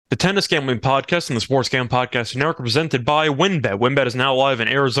The Tennis Gambling Podcast and the Sports Gambling Podcast Network are presented by WynnBET. WynnBET is now live in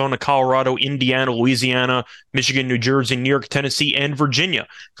Arizona, Colorado, Indiana, Louisiana, Michigan, New Jersey, New York, Tennessee, and Virginia.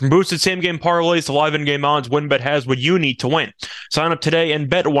 From boosted same-game parlays to live in-game odds, WynnBET has what you need to win. Sign up today and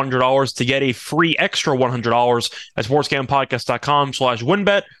bet $100 to get a free extra $100 at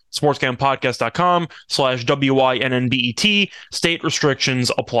sportsgamblingpodcast.com/WynnBET, sportsgamblingpodcast.com/WYNNBET. State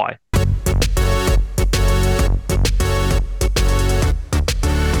restrictions apply.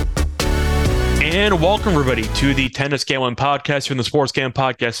 And welcome, everybody, to the Tennis Gambling Podcast from the Sports Gambling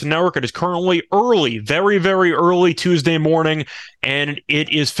Podcast Network. It is currently early, very, very early Tuesday morning, and it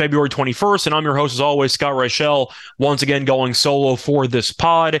is February 21st, and I'm your host, as always, Scott Reichel, once again going solo for this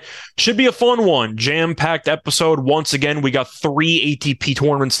pod. Should be a fun one, jam-packed episode. Once again, we got 3 ATP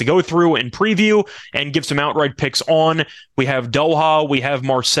tournaments to go through and preview and give some outright picks on. We have Doha, we have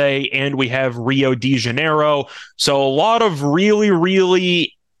Marseille, and we have Rio de Janeiro. So a lot of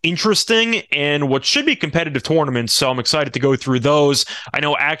really interesting and what should be competitive tournaments, so I'm excited to go through those. I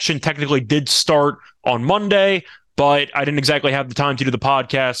know action technically did start on Monday, but I didn't exactly have the time to do the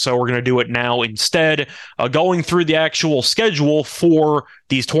podcast, so we're going to do it now instead. Going through the actual schedule for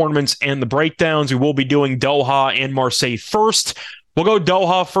these tournaments and the breakdowns, we will be doing Doha and Marseille first. We'll go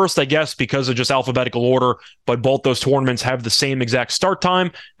Doha first, I guess, because of just alphabetical order, but both those tournaments have the same exact start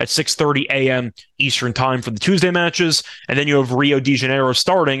time at 6:30 a.m. Eastern time for the Tuesday matches, and then you have Rio de Janeiro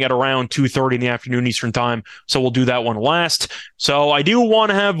starting at around 2:30 in the afternoon Eastern time, so we'll do that one last. So I do want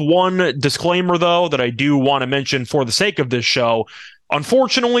to have one disclaimer, though, that I do want to mention for the sake of this show.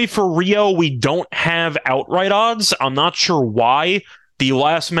 Unfortunately for Rio, we don't have outright odds. I'm not sure why. The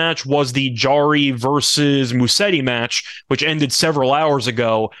last match was the Jari versus Musetti match, which ended several hours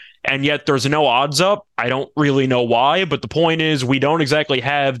ago, and yet there's no odds up. I don't really know why, but the point is we don't exactly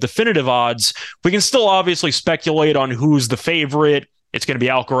have definitive odds. We can still obviously speculate on who's the favorite. It's going to be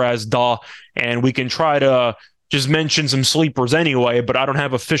Alcaraz, duh, and we can try to just mention some sleepers anyway, but I don't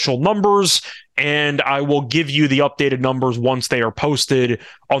have official numbers, and I will give you the updated numbers once they are posted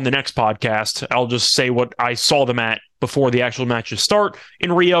on the next podcast. I'll just say what I saw them at before the actual matches start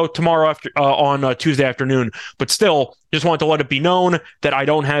in Rio tomorrow on Tuesday afternoon. But still, just wanted to let it be known that I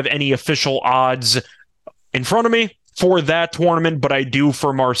don't have any official odds in front of me for that tournament, but I do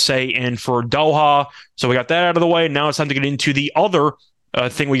for Marseille and for Doha. So we got that out of the way. Now it's time to get into the other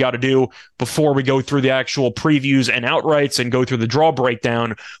thing we got to do before we go through the actual previews and outrights and go through the draw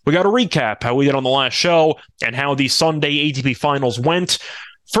breakdown. We got to recap how we did on the last show and how the Sunday ATP finals went.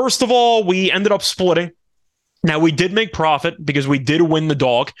 First of all, we ended up splitting. Now, we did make profit because we did win the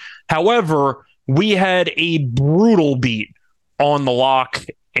dog. However, we had a brutal beat on the lock,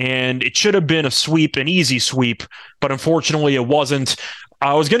 and it should have been a sweep, an easy sweep, but unfortunately it wasn't.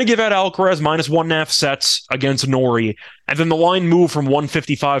 I was going to give out Alcaraz minus 1.5 sets against Norrie, and then the line moved from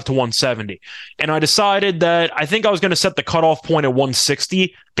 155 to 170. And I decided that I think I was going to set the cutoff point at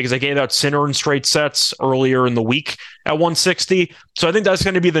 160 because I gave out Sinner in straight sets earlier in the week at 160. So I think that's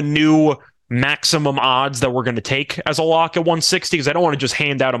going to be the new maximum odds that we're going to take as a lock at 160 because I don't want to just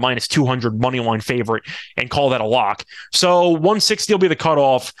hand out a minus 200 money line favorite and call that a lock. So 160 will be the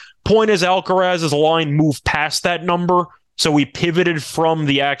cutoff. Point is Alcaraz's line moved past that number. So we pivoted from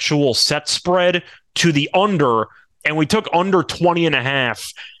the actual set spread to the under, and we took under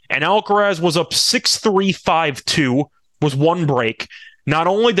 20.5. And Alcaraz was up 6-3, 5-2, was one break. Not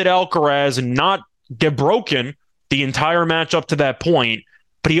only did Alcaraz not get broken the entire match up to that point,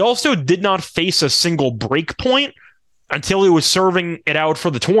 but he also did not face a single break point until he was serving it out for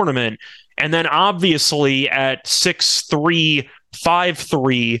the tournament. And then obviously at 6-3,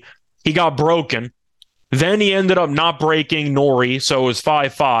 5-3, he got broken. Then he ended up not breaking Norrie, so it was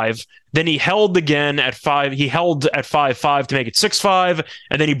 5-5. Then he held again at 5. He held at 5-5 to make it 6-5,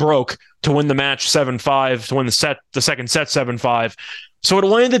 and then he broke to win the match 7-5 to win the second set 7-5. So it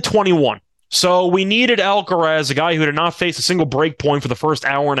landed 21. So we needed Alcaraz, a guy who did not face a single break point for the first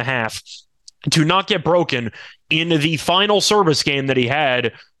hour and a half, to not get broken in the final service game that he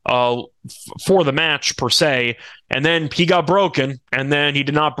had for the match per se. And then he got broken, and then he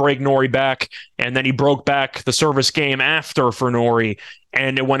did not break Norrie back, and then he broke back the service game after for Norrie,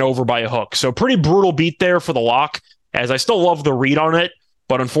 and it went over by a hook. So pretty brutal beat there for the lock, as I still love the read on it,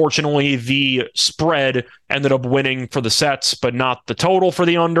 but unfortunately the spread ended up winning for the sets, but not the total for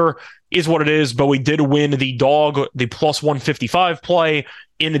the under. Is what it is, but we did win the dog, the plus 155 play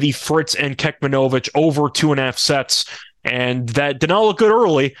into the Fritz and Kekmanovic over 2.5 sets, and that did not look good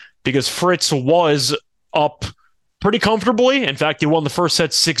early because Fritz was up pretty comfortably. In fact, he won the first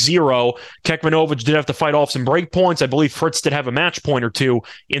set 6-0. Kekmanovic did have to fight off some break points. I believe Fritz did have a match point or two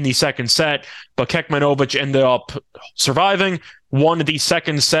in the second set, but Kekmanovic ended up surviving, won the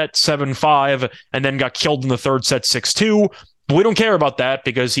second set 7-5, and then got killed in the third set 6-2. But we don't care about that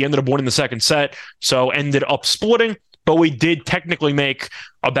because he ended up winning the second set, so ended up splitting. But we did technically make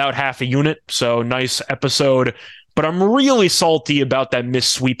about half a unit, so nice episode. But I'm really salty about that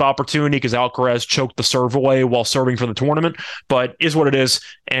missed sweep opportunity because Alcaraz choked the serve away while serving for the tournament. But is what it is,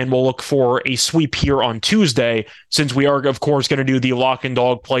 and we'll look for a sweep here on Tuesday, since we are, of course, going to do the lock and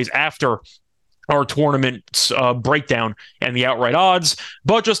dog plays after our tournament breakdown and the outright odds.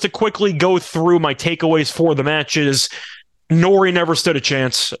 But just to quickly go through my takeaways for the matches, Norrie never stood a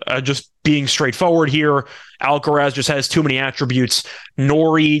chance. Just being straightforward here, Alcaraz just has too many attributes.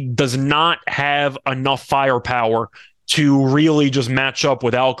 Norrie does not have enough firepower to really just match up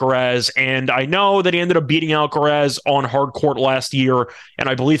with Alcaraz. And I know that he ended up beating Alcaraz on hard court last year, and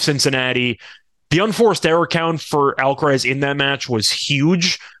I believe Cincinnati. The unforced error count for Alcaraz in that match was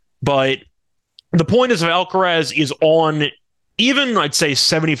huge, but the point is if Alcaraz is on even, I'd say,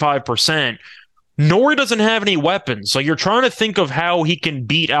 75%, Norrie doesn't have any weapons. So you're trying to think of how he can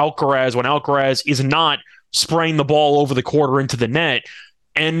beat Alcaraz when Alcaraz is not spraying the ball over the court or into the net.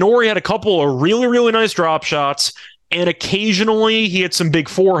 And Norrie had a couple of really, really nice drop shots, and occasionally he had some big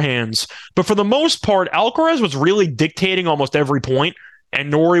forehands. But for the most part, Alcaraz was really dictating almost every point,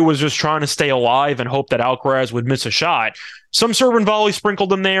 and Norrie was just trying to stay alive and hope that Alcaraz would miss a shot. Some serve and volley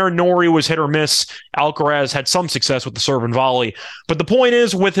sprinkled in there. Norrie was hit or miss. Alcaraz had some success with the serve and volley. But the point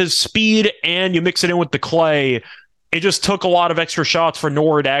is, with his speed and you mix it in with the clay, it just took a lot of extra shots for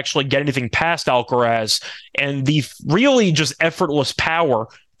Norrie to actually get anything past Alcaraz. And the really just effortless power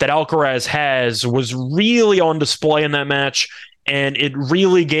that Alcaraz has was really on display in that match. And it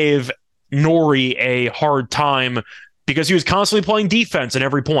really gave Norrie a hard time because he was constantly playing defense at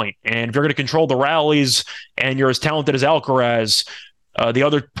every point. And if you're going to control the rallies and you're as talented as Alcaraz, the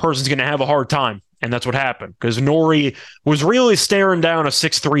other person's going to have a hard time. And that's what happened because Norrie was really staring down a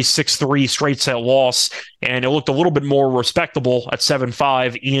 6-3, 6-3 straight set loss. And it looked a little bit more respectable at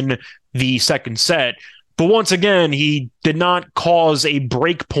 7-5 in the second set. But once again, he did not cause a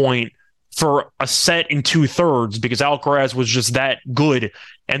break point for a set in 2/3 because Alcaraz was just that good.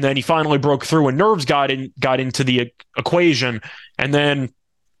 And then he finally broke through and nerves got into the equation. And then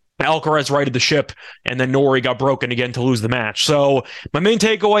Alcaraz righted the ship, and then Norrie got broken again to lose the match. So my main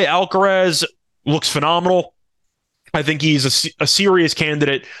takeaway, Alcaraz looks phenomenal. I think he's a serious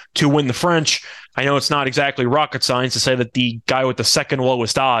candidate to win the French. I know it's not exactly rocket science to say that the guy with the second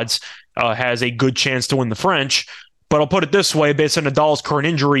lowest odds has a good chance to win the French. But I'll put it this way, based on Nadal's current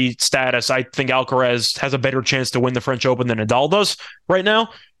injury status, I think Alcaraz has a better chance to win the French Open than Nadal does right now.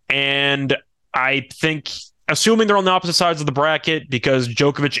 And I think, assuming they're on the opposite sides of the bracket, because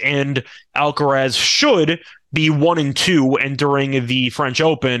Djokovic and Alcaraz should be 1 and 2 entering the French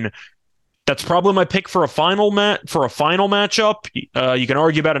Open, that's probably my pick for a final matchup. You can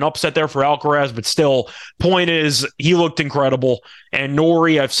argue about an upset there for Alcaraz, but still, point is, he looked incredible. And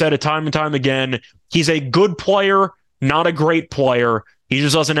Norrie, I've said it time and time again, he's a good player, not a great player. He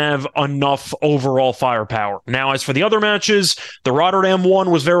just doesn't have enough overall firepower. Now, as for the other matches, the Rotterdam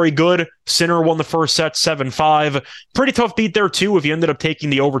one was very good. Sinner won the first set 7-5. Pretty tough beat there, too, if you ended up taking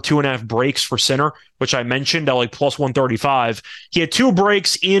the over 2.5 breaks for Sinner, which I mentioned at like plus 135. He had 2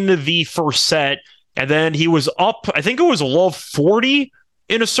 breaks in the first set, and then he was up, I think it was a love 40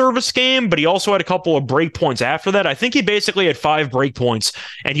 in a service game, but he also had a couple of break points after that. I think he basically had 5 break points,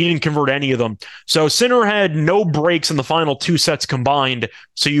 and he didn't convert any of them. So Sinner had no breaks in the final 2 sets combined,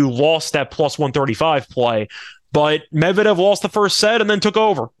 so you lost that plus 135 play. But Medvedev lost the first set and then took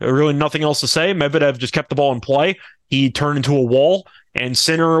over. There was really nothing else to say. Medvedev just kept the ball in play. He turned into a wall, and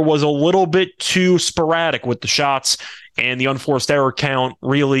Sinner was a little bit too sporadic with the shots, and the unforced error count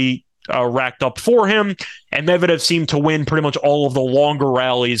really racked up for him, and Medvedev seemed to win pretty much all of the longer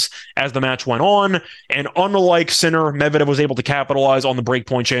rallies as the match went on. And unlike Sinner, Medvedev was able to capitalize on the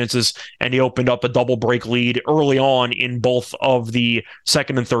breakpoint chances, and he opened up a double break lead early on in both of the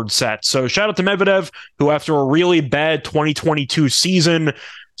second and third sets. So shout out to Medvedev, who after a really bad 2022 season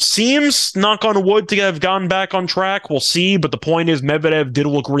seems, knock on wood, to have gone back on track. We'll see, but the point is Medvedev did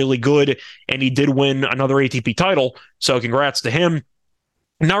look really good, and he did win another ATP title, so congrats to him.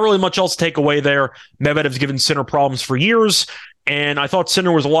 Not really much else to take away there. Medvedev's given Sinner problems for years, and I thought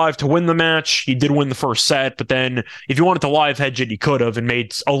Sinner was alive to win the match. He did win the first set, but then if you wanted to live hedge it, he could have and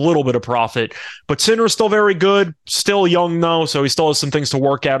made a little bit of profit. But Sinner is still very good, still young though, so he still has some things to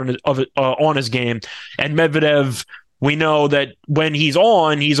work out on his game. And Medvedev, we know that when he's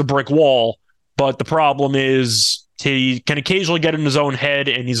on, he's a brick wall, but the problem is He can occasionally get in his own head,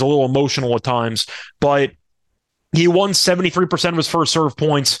 and he's a little emotional at times, but he won 73% of his first serve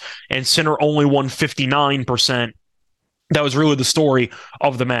points, and Sinner only won 59%. That was really the story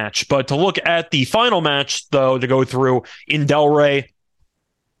of the match. But to look at the final match, though, to go through in Delray,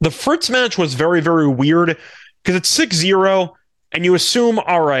 the Fritz match was very, very weird because it's 6-0, and you assume,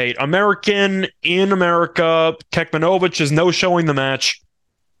 all right, American in America, Kekmanovic is no-showing the match.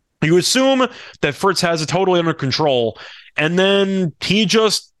 You assume that Fritz has it totally under control, and then he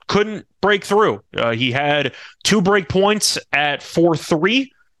just couldn't break through. He had 2 break points at 4-3,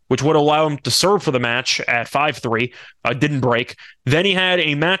 which would allow him to serve for the match at 5-3, didn't break. Then he had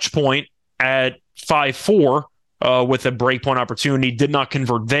a match point at 5-4 with a breakpoint opportunity, did not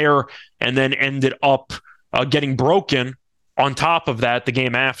convert there, and then ended up getting broken on top of that the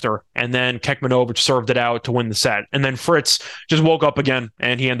game after. And then Kekmanovic served it out to win the set. And then Fritz just woke up again,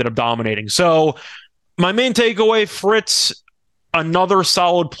 and he ended up dominating. So my main takeaway, Fritz, another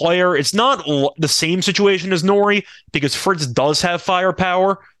solid player. It's not the same situation as Norrie because Fritz does have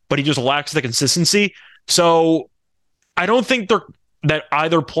firepower, but he just lacks the consistency. So I don't think that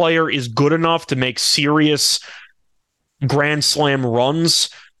either player is good enough to make serious Grand Slam runs.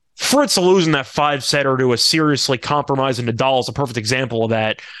 Fritz losing that 5-setter to a seriously compromising Nadal is a perfect example of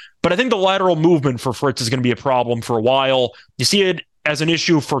that. But I think the lateral movement for Fritz is going to be a problem for a while. You see it as an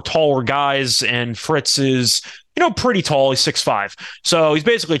issue for taller guys, and Fritz is, pretty tall. He's 6'5". So he's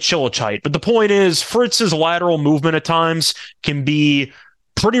basically Chilich height. But the point is, Fritz's lateral movement at times can be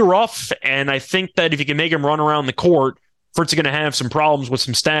pretty rough, and I think that if you can make him run around the court, Fritz is going to have some problems with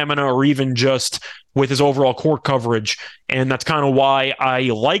some stamina or even just with his overall court coverage, and that's kind of why I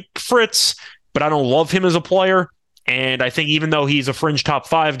like Fritz, but I don't love him as a player, and I think even though he's a fringe top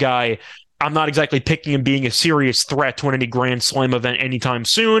 5 guy, I'm not exactly picking him being a serious threat to win any Grand Slam event anytime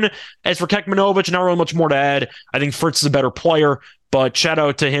soon. As for Kekmanovic, not really much more to add. I think Fritz is a better player, but shout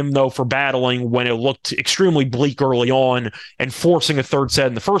out to him, though, for battling when it looked extremely bleak early on and forcing a third set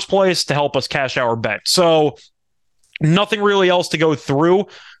in the first place to help us cash our bet. So nothing really else to go through.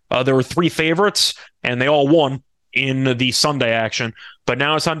 There were 3 favorites, and they all won in the Sunday action. But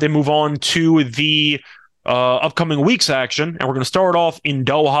now it's time to move on to the upcoming week's action, and we're going to start off in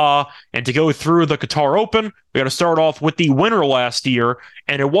Doha. And to go through the Qatar Open, we got to start off with the winner last year,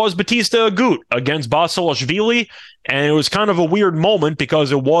 and it was Bautista Agut against Basilashvili. And it was kind of a weird moment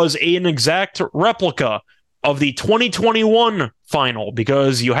because it was an exact replica of the 2021 final,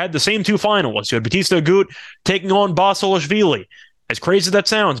 because you had the same 2 finalists. You had Bautista Agut taking on Basilashvili. As crazy as that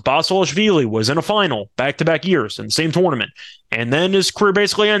sounds, Basilashvili was in a final back-to-back years in the same tournament, and then his career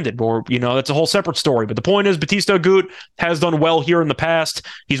basically ended. Or, that's a whole separate story. But the point is, Bautista Agut has done well here in the past.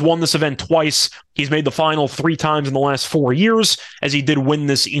 He's won this event twice. He's made the final 3 times in the last 4 years, as he did win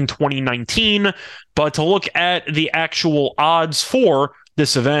this in 2019. But to look at the actual odds for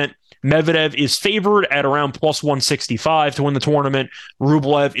this event, Medvedev is favored at around plus 165 to win the tournament.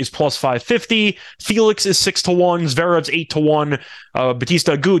 Rublev is plus 550. Felix is 6-1. Zverev's 8-1.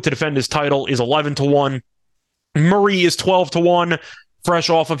 Bautista Agut to defend his title is 11-1. Murray is 12-1,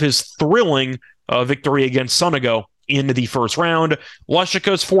 fresh off of his thrilling victory against Sonego in the first round.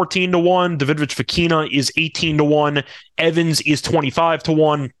 Leshika is 14-1. Davidovich Fokina is 18-1. Evans is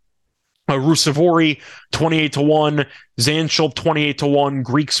 25-1. Rusevori, 28-1, Zanchel, 28-1,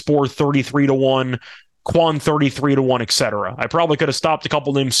 Greek Sport, 33-1, Kwan, 33-1, etc. I probably could have stopped a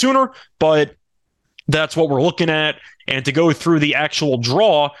couple names sooner, but that's what we're looking at. And to go through the actual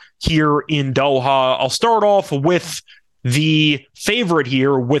draw here in Doha, I'll start off with the favorite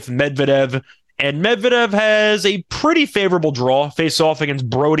here with Medvedev. And Medvedev has a pretty favorable draw, face off against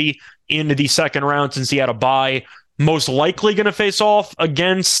Brody in the second round since he had a bye. Most likely going to face off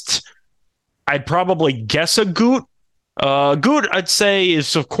against, I'd probably guess, Agut. Agut, I'd say,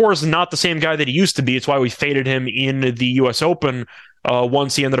 is, of course, not the same guy that he used to be. It's why we faded him in the U.S. Open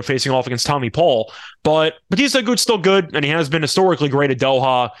once he ended up facing off against Tommy Paul. But Bautista Agut's still good, and he has been historically great at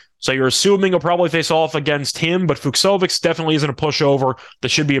Doha. So you're assuming he'll probably face off against him, but Fucsovics definitely isn't a pushover. That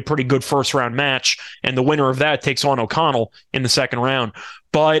should be a pretty good first-round match, and the winner of that takes on O'Connell in the second round.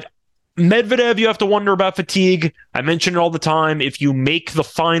 But Medvedev, you have to wonder about fatigue. I mention it all the time. If you make the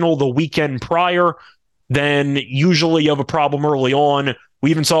final the weekend prior, then usually you have a problem early on.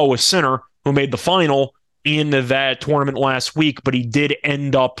 We even saw it with Sinner, who made the final in that tournament last week, but he did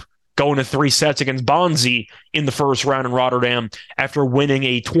end up going to 3 sets against Bonzi in the first round in Rotterdam after winning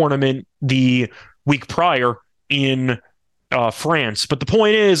a tournament the week prior in France. But the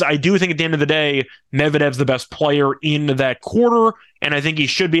point is, I do think at the end of the day, Medvedev's the best player in that quarter, and I think he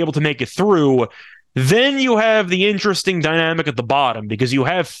should be able to make it through. Then you have the interesting dynamic at the bottom because you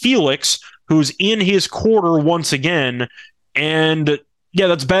have Felix, who's in his quarter once again. And yeah,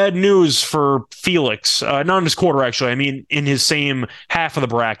 that's bad news for Felix. Not in his quarter, actually. I mean, in his same half of the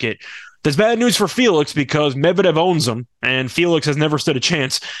bracket. That's bad news for Felix because Medvedev owns him, and Felix has never stood a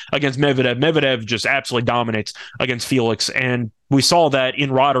chance against Medvedev. Medvedev just absolutely dominates against Felix, and we saw that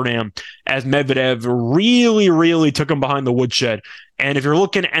in Rotterdam as Medvedev really, really took him behind the woodshed. And if you're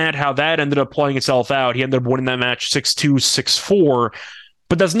looking at how that ended up playing itself out, he ended up winning that match 6-2, 6-4.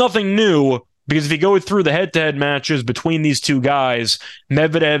 But that's nothing new because if you go through the head-to-head matches between these two guys,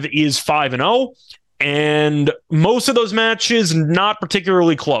 Medvedev is 5-0. And most of those matches, not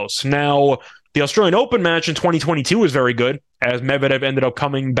particularly close. Now, the Australian Open match in 2022 was very good, as Medvedev ended up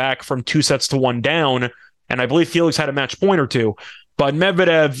coming back from 2-1 down, and I believe Felix had a match point or two. But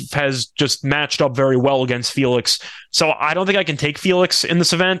Medvedev has just matched up very well against Felix. So I don't think I can take Felix in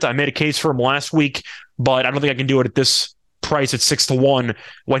this event. I made a case for him last week, but I don't think I can do it at this price at 6-1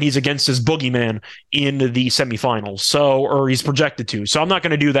 when he's against his boogeyman in the semifinals. Or he's projected to. So I'm not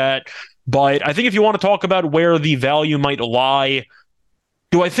going to do that. But I think if you want to talk about where the value might lie,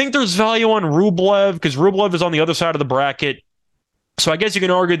 do I think there's value on Rublev? Because Rublev is on the other side of the bracket. So I guess you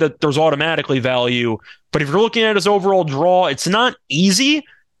can argue that there's automatically value. But if you're looking at his overall draw, it's not easy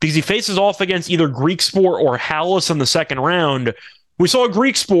because he faces off against either Griekspoor or Hallis in the second round. We saw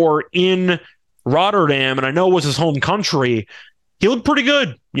Griekspoor in Rotterdam, and I know it was his home country. He looked pretty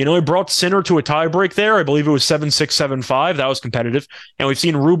good. He brought Sinner to a tiebreak there. I believe it was 7-6, 7-5. That was competitive. And we've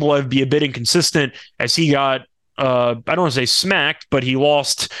seen Rublev be a bit inconsistent as he got, I don't want to say smacked, but he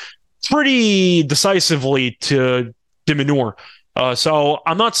lost pretty decisively to de Minaur. So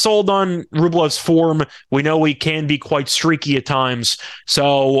I'm not sold on Rublev's form. We know he can be quite streaky at times.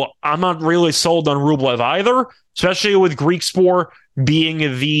 So I'm not really sold on Rublev either, especially with Griekspoor being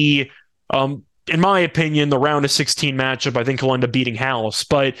the... in my opinion, the round of 16 matchup, I think he'll end up beating Hallis.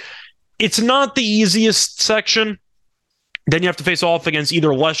 But it's not the easiest section. Then you have to face off against either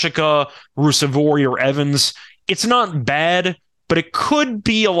Leshika, Ruusuvuori, or Evans. It's not bad, but it could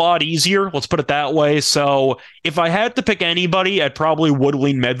be a lot easier. Let's put it that way. So if I had to pick anybody, I probably would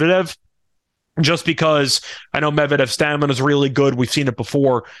lean Medvedev. Just because I know Medvedev's stamina is really good. We've seen it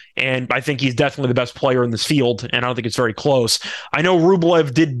before, and I think he's definitely the best player in this field, and I don't think it's very close. I know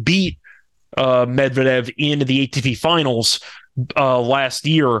Rublev did beat Medvedev in the ATP finals last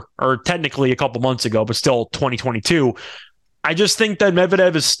year, or technically a couple months ago, but still 2022. I just think that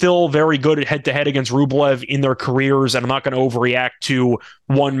Medvedev is still very good at head-to-head against Rublev in their careers, and I'm not going to overreact to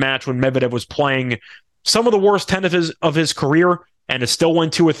one match when Medvedev was playing some of the worst tennis of his career, and it still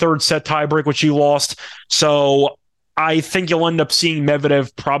went to a third set tiebreak, which he lost. So I think you'll end up seeing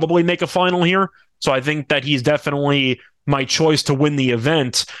Medvedev probably make a final here. So I think that he's definitely my choice to win the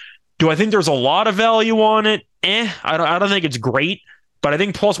event. Do I think there's a lot of value on it? I don't think it's great, but I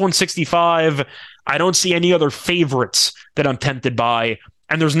think plus 165, I don't see any other favorites that I'm tempted by,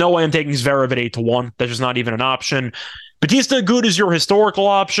 and there's no way I'm taking Zverev at 8-1. That's just not even an option. Bautista Agut is your historical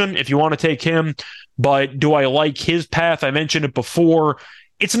option if you want to take him, but do I like his path? I mentioned it before.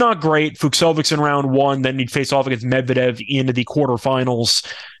 It's not great. Fucsovics in round one, then he'd face off against Medvedev in the quarterfinals.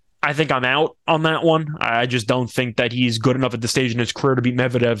 I think I'm out on that one. I just don't think that he's good enough at this stage in his career to beat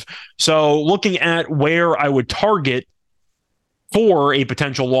Medvedev. So looking at where I would target for a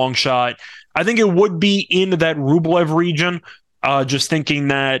potential long shot, I think it would be in that Rublev region. Just thinking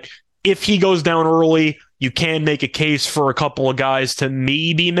that if he goes down early, you can make a case for a couple of guys to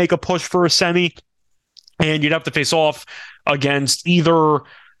maybe make a push for a semi. And you'd have to face off against either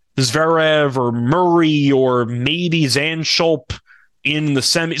Zverev or Murray or maybe Zandschulp in the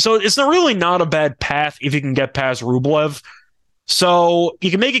semi. So it's really not a bad path if you can get past Rublev. So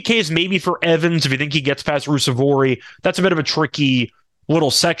you can make a case maybe for Evans if you think he gets past Ruusuvuori. That's a bit of a tricky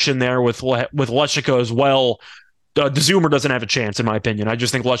little section there with Leshika as well. De Zoomer doesn't have a chance, in my opinion. I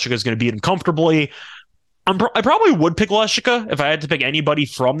just think Leshika is going to beat him comfortably. I probably would pick Leshika if I had to pick anybody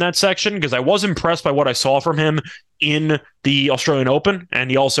from that section, because I was impressed by what I saw from him in the Australian Open,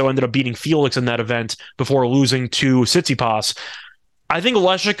 and he also ended up beating Felix in that event before losing to Tsitsipas. I think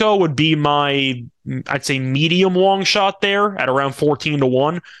Leshika would be my, I'd say, medium long shot there at around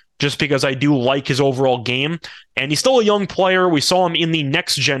 14-1, just because I do like his overall game. And he's still a young player. We saw him in the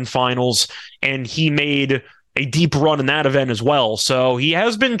next gen finals, and he made a deep run in that event as well. So he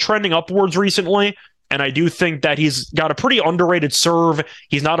has been trending upwards recently, and I do think that he's got a pretty underrated serve.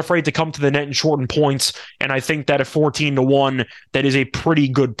 He's not afraid to come to the net and shorten points, and I think that at 14-1, that is a pretty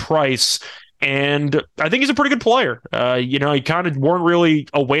good price. And I think he's a pretty good player. You kind of weren't really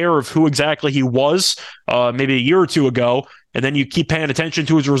aware of who exactly he was maybe a year or two ago. And then you keep paying attention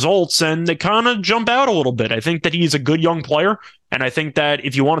to his results and they kind of jump out a little bit. I think that he's a good young player. And I think that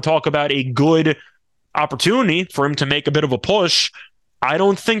if you want to talk about a good opportunity for him to make a bit of a push, I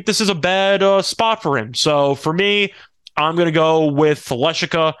don't think this is a bad spot for him. So for me, I'm going to go with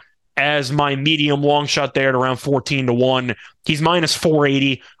Leshika as my medium long shot there at around 14-1. He's minus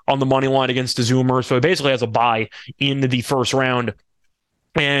 480 on the money line against the Zoomer. So he basically has a bye in the first round.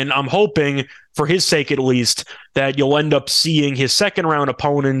 And I'm hoping, for his sake at least, that you'll end up seeing his second round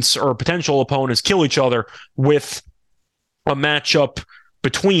opponents or potential opponents kill each other with a matchup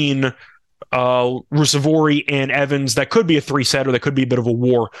between Ruusuvuori and Evans. That could be a 3-setter. That could be a bit of a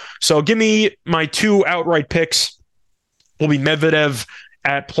war. So give me my two outright picks. Will be Medvedev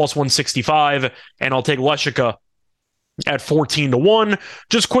at plus 165, and I'll take Leshika at 14-1.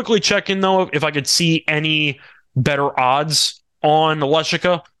 Just quickly checking, though, if I could see any better odds on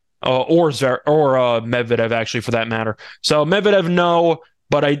Leshika or Medvedev, actually, for that matter. So Medvedev, no,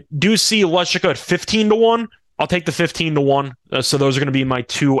 but I do see Leshika at 15-1. I'll take the 15-1. So those are going to be my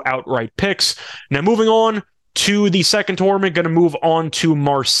two outright picks. Now, moving on to the second tournament, going to move on to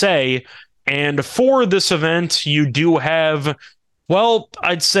Marseille. And for this event, you do have, well,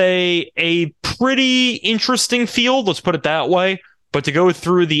 I'd say a pretty interesting field. Let's put it that way. But to go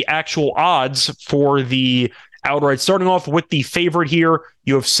through the actual odds for the outright, starting off with the favorite here,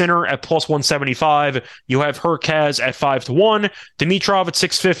 you have Sinner at plus 175. You have Hurkacz at 5-1. Dimitrov at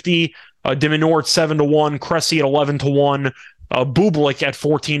 650. De Minaur at 7-1. Cressy at 11-1. Bublik at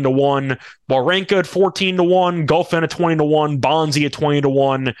 14-1. Wawrinka at 14-1. Goffin at 20-1. Bonzi at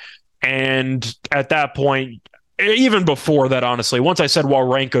 20-1. And at that point, even before that, honestly, once I said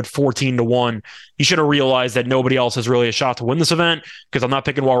Wawrinka at 14-1, you should have realized that nobody else has really a shot to win this event, because I'm not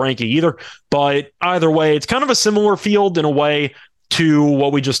picking Wawrinka either. But either way, it's kind of a similar field in a way to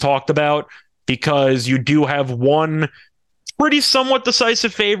what we just talked about, because you do have one pretty somewhat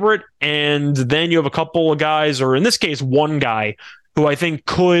decisive favorite, and then you have a couple of guys, or in this case, one guy, who I think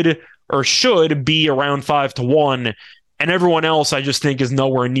could or should be around 5-1. And everyone else, I just think, is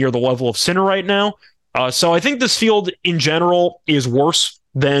nowhere near the level of Sinner right now. So I think this field in general is worse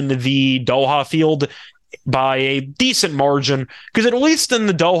than the Doha field by a decent margin, because at least in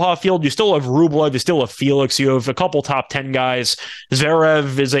the Doha field, you still have Rublev, you still have Felix, you have a couple top 10 guys.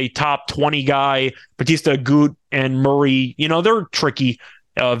 Zverev is a top 20 guy. Bautista Agut and Murray, they're tricky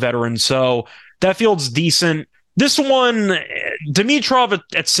veterans. So that field's decent. This one, Dimitrov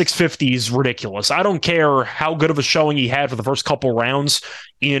at 650 is ridiculous. I don't care how good of a showing he had for the first couple rounds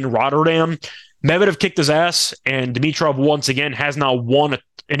in Rotterdam. Medvedev kicked his ass, and Dimitrov once again has not won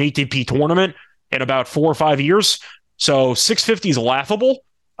an ATP tournament in about 4 or 5 years. So 650 is laughable.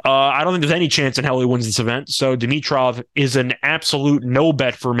 I don't think there's any chance in hell he wins this event. So Dimitrov is an absolute no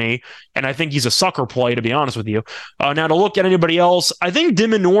bet for me, and I think he's a sucker play, to be honest with you. Now, to look at anybody else, I think De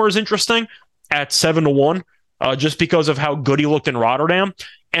Minaur is interesting at 7-1, just because of how good he looked in Rotterdam.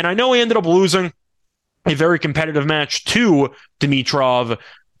 And I know he ended up losing a very competitive match to Dimitrov,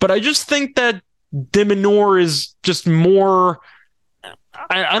 but I just think that De Minaur is just more,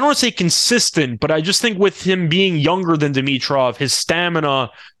 I don't want to say consistent, but I just think with him being younger than Dimitrov, his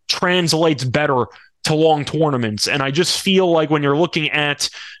stamina translates better to long tournaments. And I just feel like when you're looking at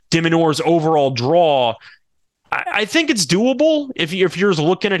De Minaur's overall draw, I think it's doable if you're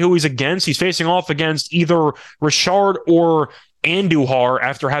looking at who he's against. He's facing off against either Richard or Andujar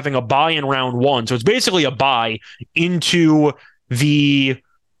after having a bye in round one. So it's basically a bye into the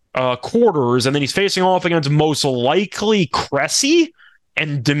quarters, and then he's facing off against most likely Cressy,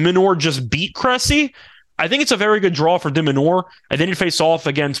 and De Minaur just beat Cressy. I think it's a very good draw for De Minaur. And then he face off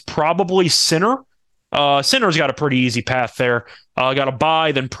against probably Sinner. Sinner's got a pretty easy path there. Got a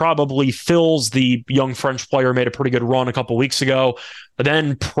bye, then probably Phil's, the young French player, made a pretty good run a couple weeks ago. But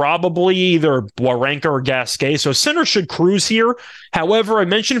then probably either Wawrinka or Gasquet. So Sinner should cruise here. However, I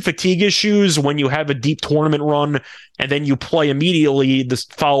mentioned fatigue issues when you have a deep tournament run and then you play immediately this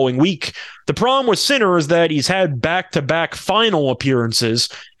following week. The problem with Sinner is that he's had back-to-back final appearances,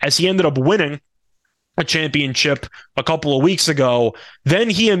 as he ended up winning a championship a couple of weeks ago. Then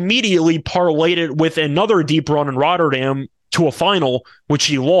he immediately parlayed it with another deep run in Rotterdam to a final, which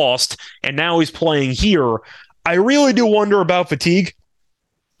he lost, and now he's playing here. I really do wonder about fatigue,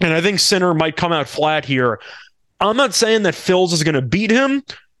 and I think Sinner might come out flat here. I'm not saying that Phil's is going to beat him,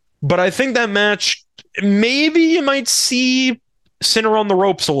 but I think that match, maybe you might see Sinner on the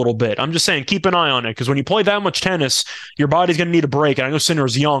ropes a little bit. I'm just saying, keep an eye on it, because when you play that much tennis, your body's going to need a break, and I know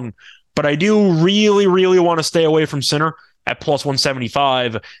Sinner's young, but I do really, really want to stay away from Sinner at plus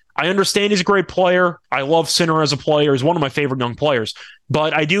 175. I understand he's a great player. I love Sinner as a player. He's one of my favorite young players.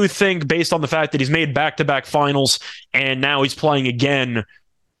 But I do think, based on the fact that he's made back-to-back finals and now he's playing again,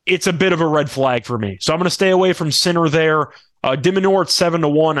 it's a bit of a red flag for me. So I'm going to stay away from Sinner there. De Minaur at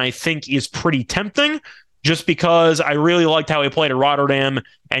 7-1, I think, is pretty tempting just because I really liked how he played at Rotterdam.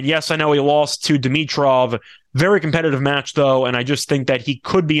 And yes, I know he lost to Dimitrov. Very competitive match, though, and I just think that he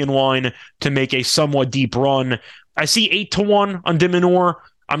could be in line to make a somewhat deep run. I see 8-1 on De Minaur.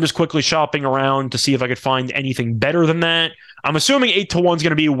 I'm just quickly shopping around to see if I could find anything better than that. I'm assuming 8-1 is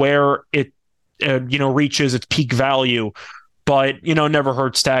going to be where it reaches its peak value, but never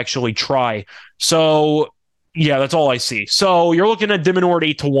hurts to actually try. So yeah, that's all I see. So you're looking at De Minaur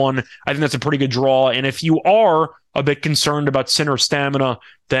at 8-1. I think that's a pretty good draw. And if you are a bit concerned about Sinner stamina,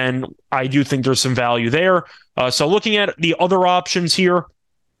 then I do think there's some value there. So looking at the other options here,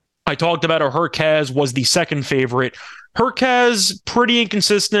 I talked about how Hurkacz was the second favorite. Hurkacz, pretty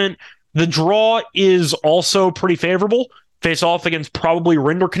inconsistent. The draw is also pretty favorable. Face off against probably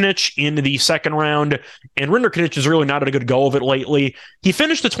Rinderknech in the second round, and Rinderknech is really not at a good go of it lately. He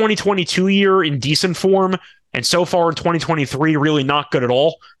finished the 2022 year in decent form, and so far in 2023, really not good at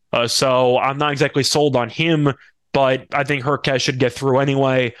all. So I'm not exactly sold on him, but I think Hurkacz should get through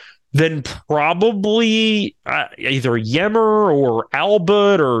anyway. Then probably either Ymer or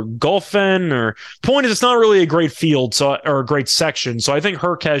Albert or Goffin. Or point is, it's not really a great field, or a great section. So I think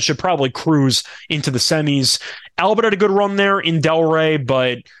Hurkacz should probably cruise into the semis. Albert had a good run there in Delray,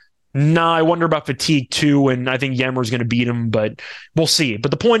 but I wonder about fatigue too. And I think Ymer is going to beat him, but we'll see.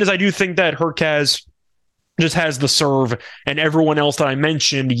 But the point is, I do think that Hurkacz just has the serve, and everyone else that I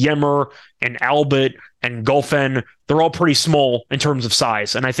mentioned, Ymer and Albert and Goffin, they're all pretty small in terms of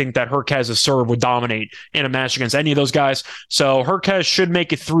size. And I think that Hurkacz's serve would dominate in a match against any of those guys. So Hurkacz should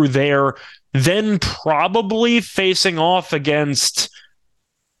make it through there. Then probably facing off against,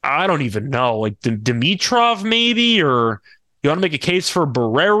 I don't even know, like Dimitrov maybe, or you want to make a case for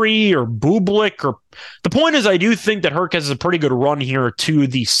Barreri or Bublik. Or the point is, I do think that Hurkacz has a pretty good run here to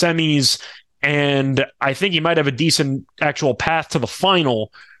the semis, and I think he might have a decent actual path to the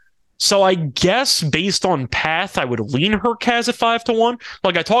final. So I guess based on path, I would lean Hurkacz at 5-1.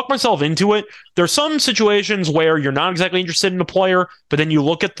 Like, I talked myself into it. There's some situations where you're not exactly interested in a player, but then you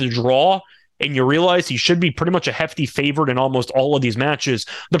look at the draw and you realize he should be pretty much a hefty favorite in almost all of these matches.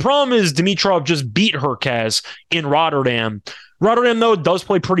 The problem is Dimitrov just beat Hurkacz in Rotterdam. Rotterdam, though, does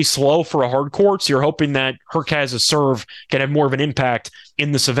play pretty slow for a hard court, so you're hoping that Hurkacz's serve can have more of an impact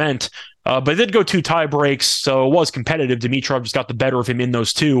in this event. But it did go 2 tie breaks, so it was competitive. Dimitrov just got the better of him in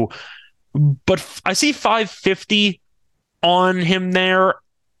those 2. But I see 550 on him there.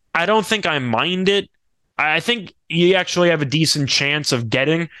 I don't think I mind it. I think you actually have a decent chance of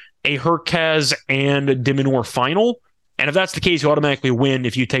getting a Hurkacz and De Minaur final. And if that's the case, you automatically win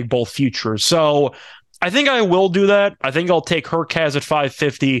if you take both futures. So I think I will do that. I think I'll take Hurkacz at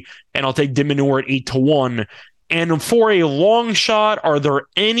 550 and I'll take De Minaur at 8-1. And for a long shot, is there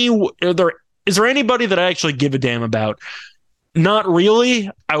anybody that I actually give a damn about? Not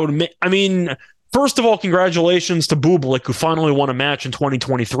really. First of all, congratulations to Bublik, who finally won a match in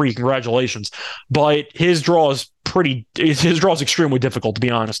 2023. Congratulations. But his draw is extremely difficult, to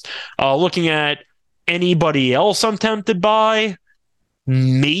be honest. Looking at anybody else I'm tempted by,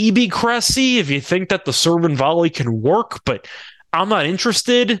 maybe Cressy, if you think that the serve and volley can work, but I'm not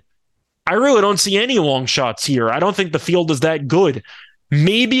interested. I really don't see any long shots here. I don't think the field is that good.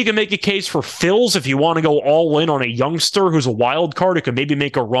 Maybe you can make a case for Fils if you want to go all in on a youngster who's a wild card who could maybe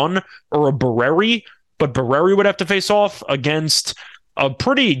make a run, or a Barreri, but Barreri would have to face off against a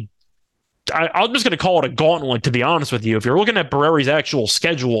pretty... I'm just going to call it a gauntlet, to be honest with you. If you're looking at Barreri's actual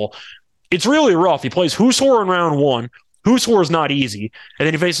schedule, it's really rough. He plays Husor in round 1. Husor is not easy. And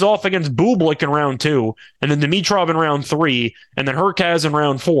then he faces off against Bublik in round 2, and then Dimitrov in round 3, and then Hurkacz in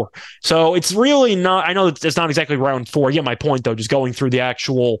round 4. So it's really not, I know it's not exactly round 4. You get my point, though, just going through the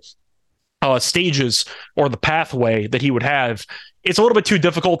actual stages or the pathway that he would have. It's a little bit too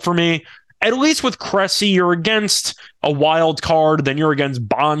difficult for me. At least with Cressy, you're against a wild card, then you're against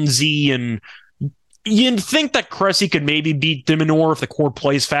Bonzi, and you'd think that Cressy could maybe beat De Minaur if the court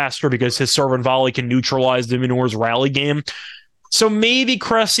plays faster because his serve and volley can neutralize De Minaur's rally game. So maybe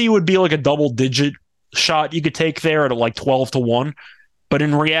Cressy would be like a double-digit shot you could take there at like 12-1. But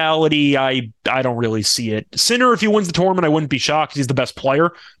in reality, I don't really see it. Sinner, if he wins the tournament, I wouldn't be shocked because he's the best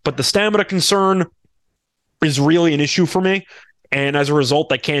player. But the stamina concern is really an issue for me. And as a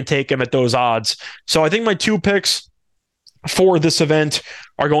result, I can't take him at those odds. So I think my 2 picks for this event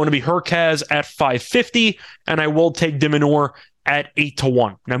are going to be Hurkacz at 550, and I will take De Minaur at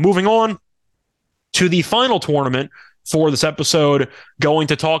 8-1. Now, moving on to the final tournament, for this episode, going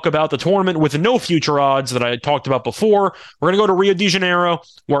to talk about the tournament with no future odds that I talked about before. We're going to go to Rio de Janeiro,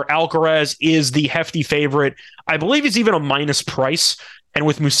 where Alcaraz is the hefty favorite. I believe he's even a minus price. And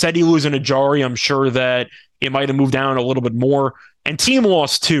with Musetti losing to Jari, I'm sure that it might have moved down a little bit more. And Thiem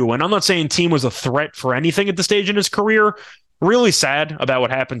lost too. And I'm not saying Thiem was a threat for anything at this stage in his career. Really sad about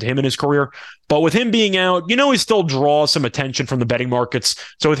what happened to him in his career. But with him being out, he still draws some attention from the betting markets.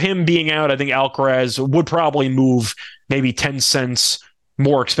 So with him being out, I think Alcaraz would probably move maybe 10 cents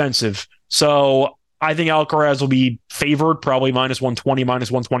more expensive. So I think Alcaraz will be favored, probably minus 120, minus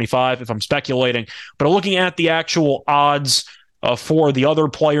 125 if I'm speculating. But looking at the actual odds for the other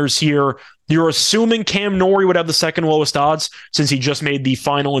players here, you're assuming Cam Norrie would have the second lowest odds since he just made the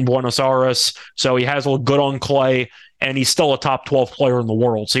final in Buenos Aires. So he has a look good on clay, and he's still a top 12 player in the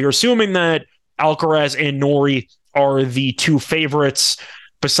world. So you're assuming that Alcaraz and Norrie are the two favorites.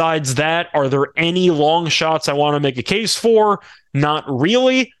 Besides that, are there any long shots I want to make a case for? Not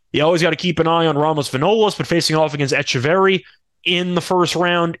really. You always got to keep an eye on Ramos Vinolas, but facing off against Etcheverry in the first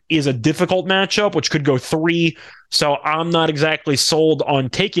round is a difficult matchup, which could go 3. So I'm not exactly sold on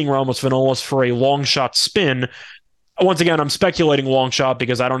taking Ramos Vinolas for a long shot spin. Once again, I'm speculating long shot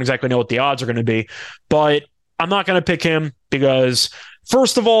because I don't exactly know what the odds are going to be, but I'm not going to pick him because,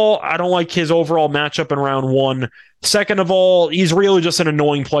 first of all, I don't like his overall matchup in round 1. Second of all, he's really just an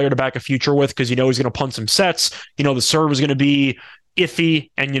annoying player to back a future with because he's going to punt some sets. The serve is going to be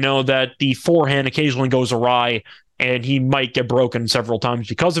iffy, and that the forehand occasionally goes awry, and he might get broken several times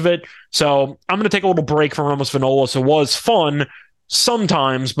because of it. So I'm going to take a little break from Ramos Vinolas. It was fun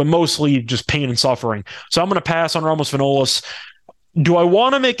sometimes, but mostly just pain and suffering. So I'm going to pass on Ramos Vinolas. Do I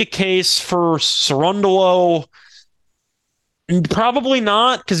want to make a case for Cerundolo? Probably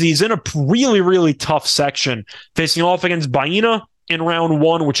not, because he's in a really, really tough section, facing off against Baena in round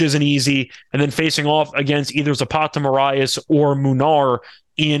 1, which isn't easy, and then facing off against either Zapata Miralles or Munar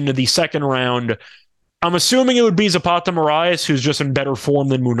in the second round. I'm assuming it would be Zapata Miralles, who's just in better form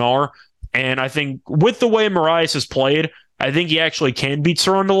than Munar, and I think with the way Miralles has played, I think he actually can beat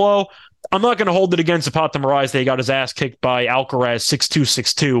Cerundolo. I'm not going to hold it against Zapata Miralles that he got his ass kicked by Alcaraz 6-2,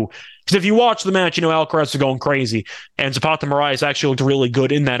 6-2. Because if you watch the match, Alcaraz was going crazy. And Zapata Miralles actually looked really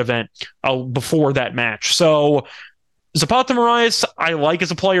good in that event before that match. So Zapata Miralles, I like as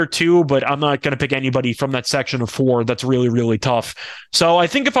a player too, but I'm not going to pick anybody from that section of 4 that's really, really tough. So I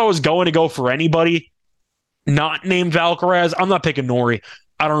think if I was going to go for anybody not named Alcaraz, I'm not picking Norrie.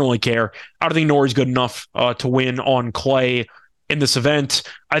 I don't really care. I don't think Norrie's good enough to win on clay in this event.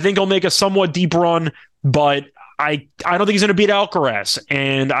 I think he'll make a somewhat deep run, but I don't think he's going to beat Alcaraz.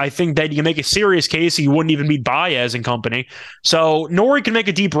 And I think that you can make a serious case he wouldn't even beat Baez and company. So Norrie can make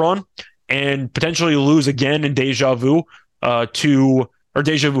a deep run and potentially lose again in deja vu fashion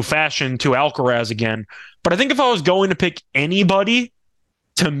to Alcaraz again. But I think if I was going to pick anybody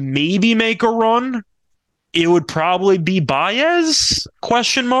to maybe make a run, it would probably be Baez, ?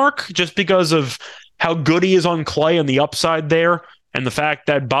 Just because of how good he is on clay and the upside there, and the fact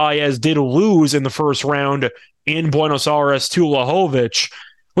that Baez did lose in the first round in Buenos Aires to Lajovic,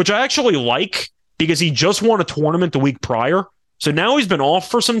 which I actually like because he just won a tournament the week prior. So now he's been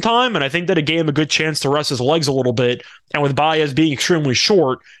off for some time, and I think that it gave him a good chance to rest his legs a little bit. And with Baez being extremely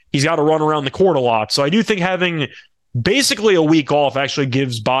short, he's got to run around the court a lot. So I do think having basically a week off actually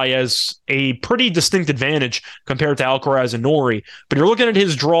gives Baez a pretty distinct advantage compared to Alcaraz and Norrie. But you're looking at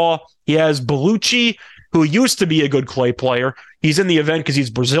his draw. He has Bellucci, who used to be a good clay player. He's in the event because he's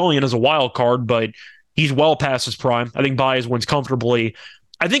Brazilian as a wild card, but he's well past his prime. I think Baez wins comfortably.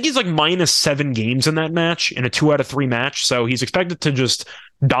 I think he's like minus 7 games in that match, in a 2 out of 3 match. So he's expected to just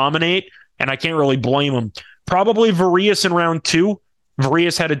dominate, and I can't really blame him. Probably Varillas in round 2.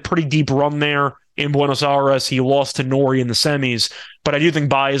 Varillas had a pretty deep run there in Buenos Aires. He lost to Norrie in the semis, but I do think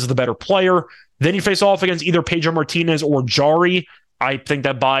Baez is the better player. Then you face off against either Pedro Martinez or Jari. I think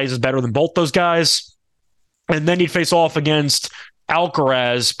that Baez is better than both those guys. And then he'd face off against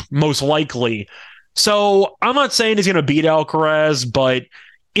Alcaraz, most likely. So I'm not saying he's going to beat Alcaraz, but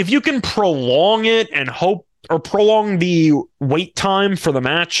if you can prolong it and hope, or prolong the wait time for the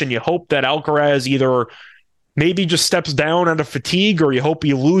match, and you hope that Alcaraz either maybe just steps down out of fatigue, or you hope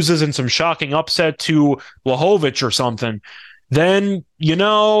he loses in some shocking upset to Lajovic or something, then,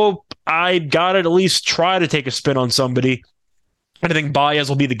 I got to at least try to take a spin on somebody. And I think Baez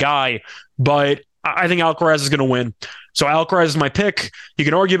will be the guy, but I think Alcaraz is going to win. So Alcaraz is my pick. You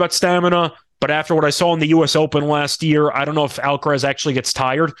can argue about stamina, but after what I saw in the U.S. Open last year, I don't know if Alcaraz actually gets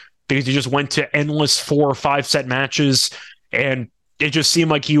tired because he just went to endless 4 or 5 set matches, and it just seemed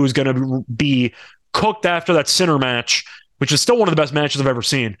like he was going to be cooked after that Sinner match, which is still one of the best matches I've ever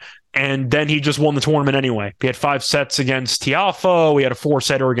seen. And then he just won the tournament anyway. He had 5 sets against Tiafoe. He had a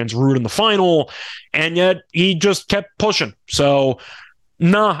 4-setter against Ruud in the final. And yet he just kept pushing. So,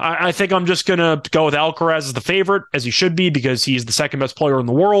 I think I'm just going to go with Alcaraz as the favorite, as he should be, because he's the second best player in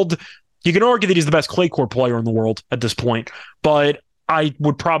the world. You can argue that he's the best clay court player in the world at this point. But I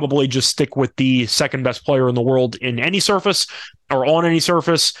would probably just stick with the second best player in the world in any surface or on any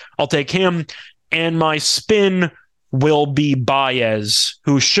surface. I'll take him. And my spin will be Baez,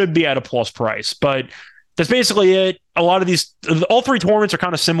 who should be at a plus price. But that's basically it. A lot of these, all 3 tournaments are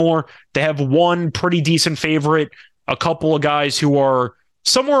kind of similar. They have one pretty decent favorite, a couple of guys who are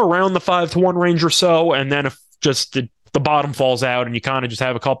somewhere around the 5-1 range or so, and then if just the bottom falls out and you kind of just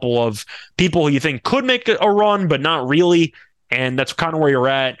have a couple of people who you think could make a run, but not really. And that's kind of where you're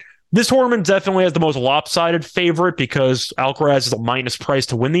at. This tournament definitely has the most lopsided favorite because Alcaraz is a minus price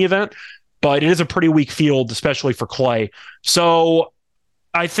to win the event. But it is a pretty weak field, especially for clay. So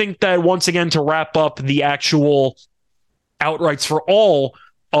I think that once again, to wrap up the actual outrights for all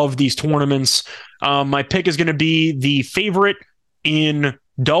of these tournaments, my pick is going to be the favorite in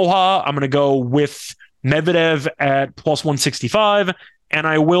Doha. I'm going to go with Medvedev at plus 165, and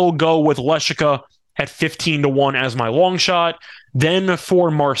I will go with Leshika at 15-1 as my long shot. Then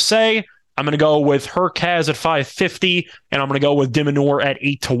for Marseille, I'm going to go with Hurkacz at 550, and I'm going to go with Dimonor at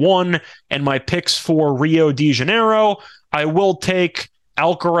 8-1. And my picks for Rio de Janeiro, I will take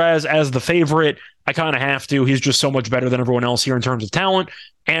Alcaraz as the favorite. I kind of have to. He's just so much better than everyone else here in terms of talent.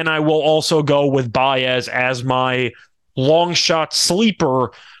 And I will also go with Baez as my long shot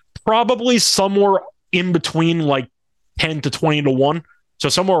sleeper, probably somewhere in between like 10 to 20-1. So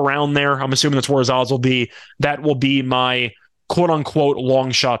somewhere around there. I'm assuming that's where his odds will be. That will be my quote-unquote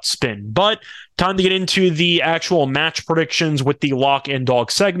long shot spin. But time to get into the actual match predictions with the lock and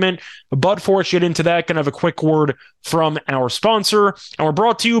dog segment. But before I get into that, going to have a quick word from our sponsor. And we're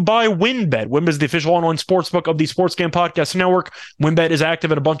brought to you by WynnBET. WynnBET is the official online sportsbook of the Sports Game Podcast Network. WynnBET is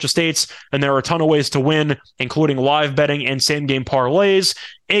active in a bunch of states, and there are a ton of ways to win, including live betting and same-game parlays,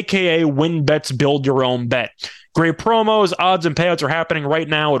 aka WynnBET's Build Your Own Bet. Great promos, odds, and payouts are happening right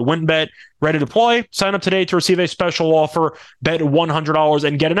now at WynnBET. Ready to play? Sign up today to receive a special offer. Bet $100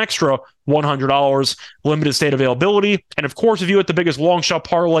 and get an extra $100. Limited state availability. And of course, if you hit the biggest long shot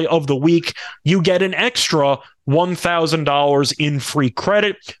parlay of the week, you get an extra $1,000 in free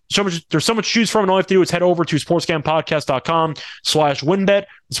credit. There's so much to choose from, and all you have to do is head over to sportscampodcast.com/WynnBET,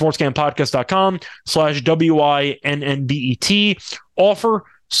 sportscampodcast.com/WINNBET.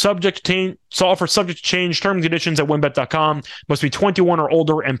 Subject to change. Terms and conditions at WynnBET.com. Must be 21 or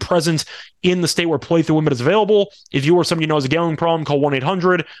older and present in the state where playthrough WynnBET is available. If you or somebody you know has a gambling problem, call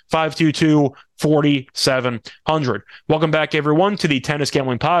 1-800-522-4700. Welcome back, everyone, to the Tennis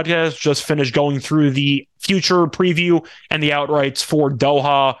Gambling Podcast. Just finished going through the future preview and the outrights for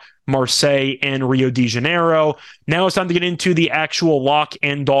Doha, Marseille, and Rio de Janeiro. Now it's time to get into the actual lock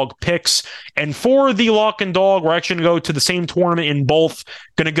and dog picks. And for the lock and dog, we're actually going to go to the same tournament in both.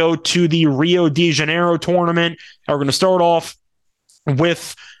 Going to go to the Rio de Janeiro tournament. And we're going to start off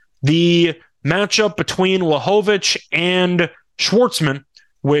with the matchup between Lajovic and Schwartzman,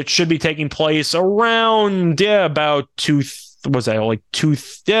 which should be taking place around about 5.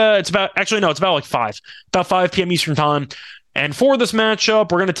 About 5 p.m. Eastern time. And for this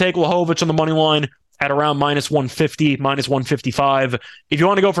matchup, we're going to take Lajovic on the money line at around minus 150, minus 155. If you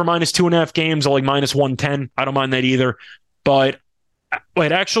want to go for minus 2.5 games, I like minus 110. I don't mind that either. But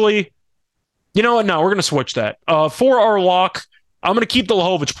wait, actually, you know what? No, we're going to switch that. For our lock, I'm going to keep the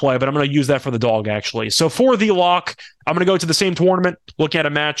Lajovic play, but I'm going to use that for the dog, actually. So for the lock, I'm going to go to the same tournament, looking at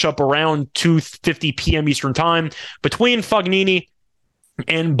a matchup around 2:50 p.m. Eastern time between Fognini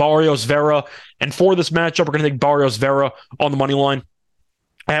and Barrios Vera. And for this matchup, we're going to take Barrios Vera on the money line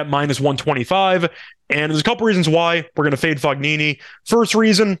at minus 125. And there's a couple reasons why we're going to fade Fognini. First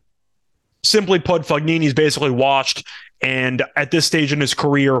reason, simply put, Fognini's basically washed. And at this stage in his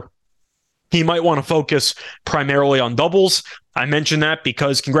career, he might want to focus primarily on doubles. I mentioned that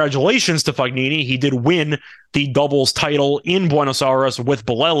because congratulations to Fognini. He did win the doubles title in Buenos Aires with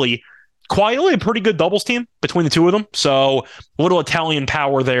Bolelli. Quietly a pretty good doubles team between the two of them. So a little Italian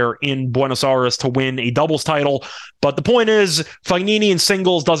power there in Buenos Aires to win a doubles title. But the point is, Fognini in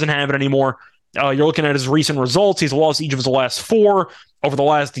singles doesn't have it anymore. You're looking at his recent results. He's lost each of his last 4. Over the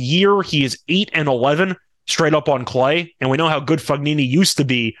last year, he is 8-11 straight up on clay. And we know how good Fognini used to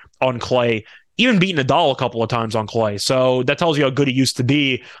be on clay. even beat Nadal a couple of times on clay. So that tells you how good he used to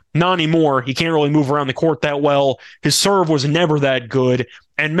be. Not anymore. He can't really move around the court that well. His serve was never that good.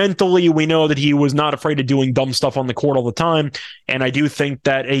 And mentally, we know that he was not afraid of doing dumb stuff on the court all the time. And I do think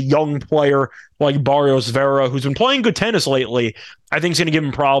that a young player like Barrios Vera, who's been playing good tennis lately, I think is going to give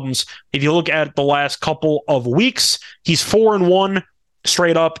him problems. If you look at the last couple of weeks, he's 4-1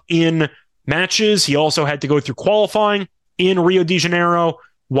 straight up in matches. He also had to go through qualifying in Rio de Janeiro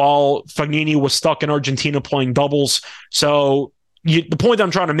while Fognini was stuck in Argentina playing doubles. So the point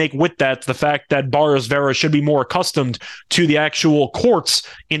I'm trying to make with that is the fact that Barrios Vera should be more accustomed to the actual courts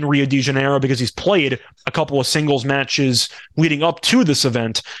in Rio de Janeiro because he's played a couple of singles matches leading up to this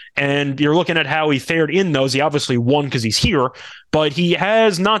event. And you're looking at how he fared in those. He obviously won because he's here, but he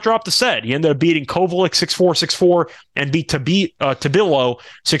has not dropped a set. He ended up beating Kovalik 6-4, 6-4, and beat Tabillo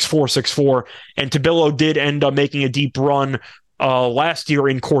 6-4, 6-4. And Tabillo did end up making a deep run last year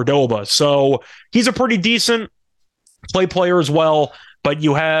in Cordoba. So he's a pretty decent clay player as well, but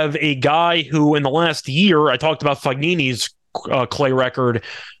you have a guy who in the last year, I talked about Fognini's clay record.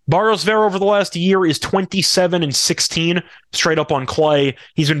 Barrios Vera over the last year is 27-16 straight up on clay.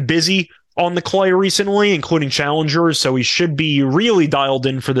 He's been busy on the clay recently, including challengers, so he should be really dialed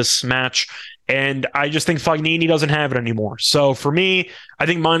in for this match. And I just think Fognini doesn't have it anymore. So for me, I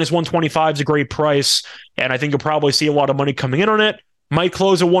think -125 is a great price, and I think you'll probably see a lot of money coming in on it. Might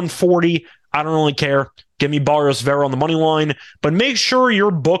close at 140. I don't really care. Give me Barrios Vera on the money line, but make sure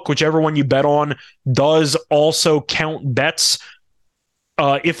your book, whichever one you bet on, does also count bets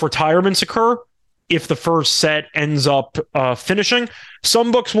if retirements occur, if the first set ends up finishing.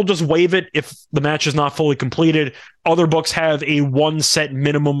 Some books will just waive it if the match is not fully completed. Other books have a one-set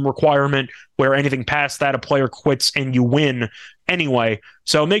minimum requirement where anything past that, a player quits and you win anyway.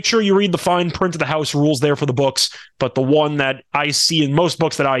 So make sure you read the fine print of the house rules there for the books, but the one that I see in most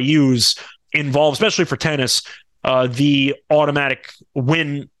books that I use involve, especially for tennis, the automatic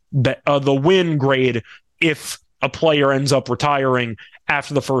win, the win grade if a player ends up retiring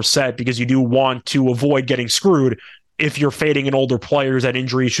after the first set, because you do want to avoid getting screwed if you're fading in older players that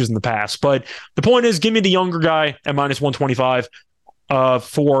injury issues in the past. But the point is, give me the younger guy at -125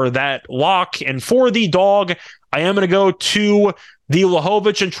 for that lock. And for the dog, I am going to go to the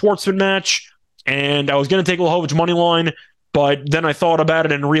Lajovic and Schwartzman match. And I was going to take Lajovic money line, but then I thought about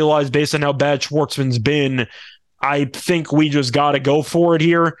it and realized, based on how bad Schwartzman's been, I think we just got to go for it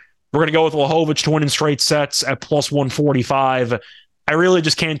here. We're going to go with Lajovic to win in straight sets at +145. I really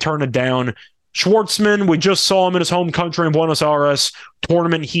just can't turn it down. Schwartzman, we just saw him in his home country in Buenos Aires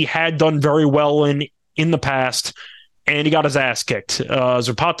tournament. He had done very well in the past, and he got his ass kicked.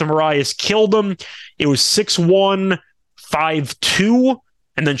 Zapata Miralles killed him. It was 6-1, 5-2,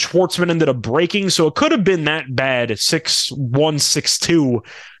 and then Schwartzman ended up breaking, so it could have been that bad, 6-1, 6-2.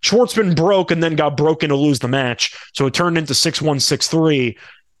 Schwartzman broke and then got broken to lose the match, so it turned into 6-1, 6-3.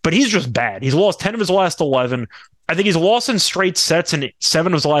 But he's just bad. He's lost 10 of his last 11. I think he's lost in straight sets in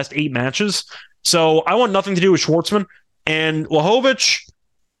 7 of his last 8 matches. So I want nothing to do with Schwartzman. And Lajovic,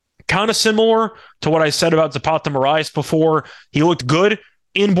 kind of similar to what I said about Zapata Miralles before. He looked good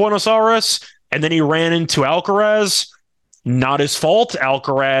in Buenos Aires, and then he ran into Alcaraz. Not his fault.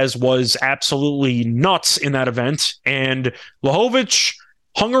 Alcaraz was absolutely nuts in that event. And Lajovic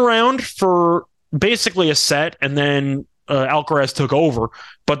hung around for basically a set, and then Alcaraz took over.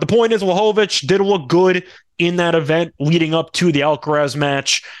 But the point is, Lajovic did look good in that event leading up to the Alcaraz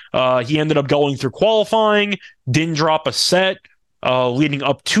match. He ended up going through qualifying, didn't drop a set leading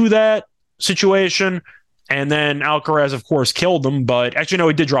up to that situation. And then Alcaraz, of course, killed him. But actually, no,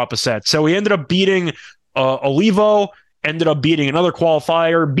 he did drop a set. So he ended up beating Olivo, ended up beating another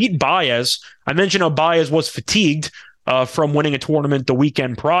qualifier, beat Baez. I mentioned how Baez was fatigued from winning a tournament the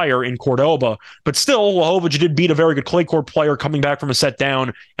weekend prior in Cordoba. But still, Lajovic did beat a very good clay court player coming back from a set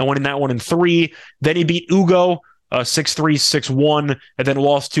down and winning that one in 3. Then he beat Ugo 6-3, 6-1, and then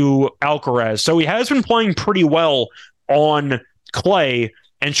lost to Alcaraz. So he has been playing pretty well on clay,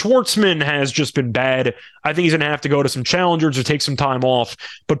 and Schwartzman has just been bad. I think he's going to have to go to some challengers or take some time off.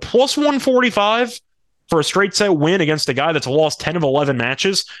 But +145 for a straight set win against a guy that's lost 10 of 11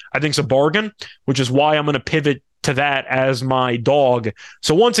 matches, I think is a bargain, which is why I'm going to pivot to that as my dog.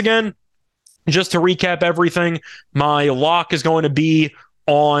 So once again, just to recap everything, my lock is going to be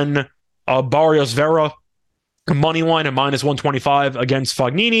on Barrios Vera, money line at -125 against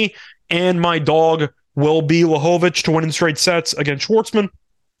Fognini, and my dog will be Lajovic to win in straight sets against Schwartzman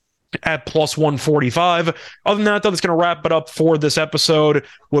at +145. Other than that, though, that's going to wrap it up for this episode.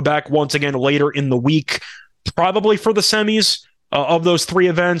 We're back once again later in the week, probably for the semis of those 3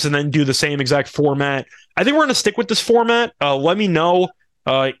 events, and then do the same exact format. I think we're going to stick with this format. Let me know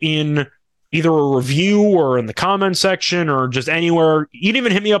in either a review or in the comment section or just anywhere. You can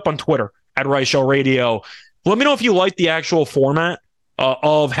even hit me up on Twitter at Rice Show Radio. Let me know if you like the actual format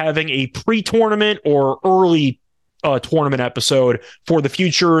of having a pre-tournament or early tournament episode for the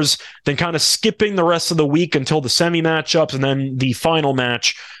futures, then kind of skipping the rest of the week until the semi matchups and then the final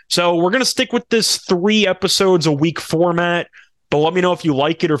match. So we're going to stick with this 3 episodes a week format, but let me know if you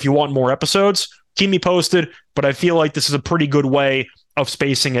like it or if you want more episodes. Keep me posted, but I feel like this is a pretty good way of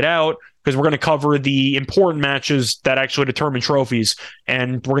spacing it out because we're going to cover the important matches that actually determine trophies,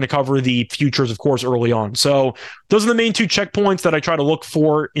 and we're going to cover the futures, of course, early on. So those are the main 2 checkpoints that I try to look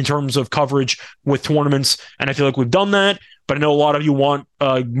for in terms of coverage with tournaments, and I feel like we've done that, but I know a lot of you want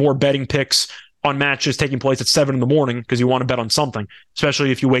more betting picks on matches taking place at 7 in the morning because you want to bet on something,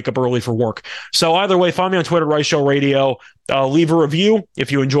 especially if you wake up early for work. So either way, find me on Twitter, Rice Show Radio. Leave a review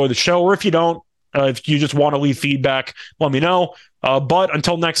if you enjoy the show, or if you don't, if you just want to leave feedback, let me know. But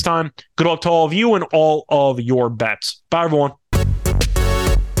until next time, good luck to all of you and all of your bets. Bye, everyone.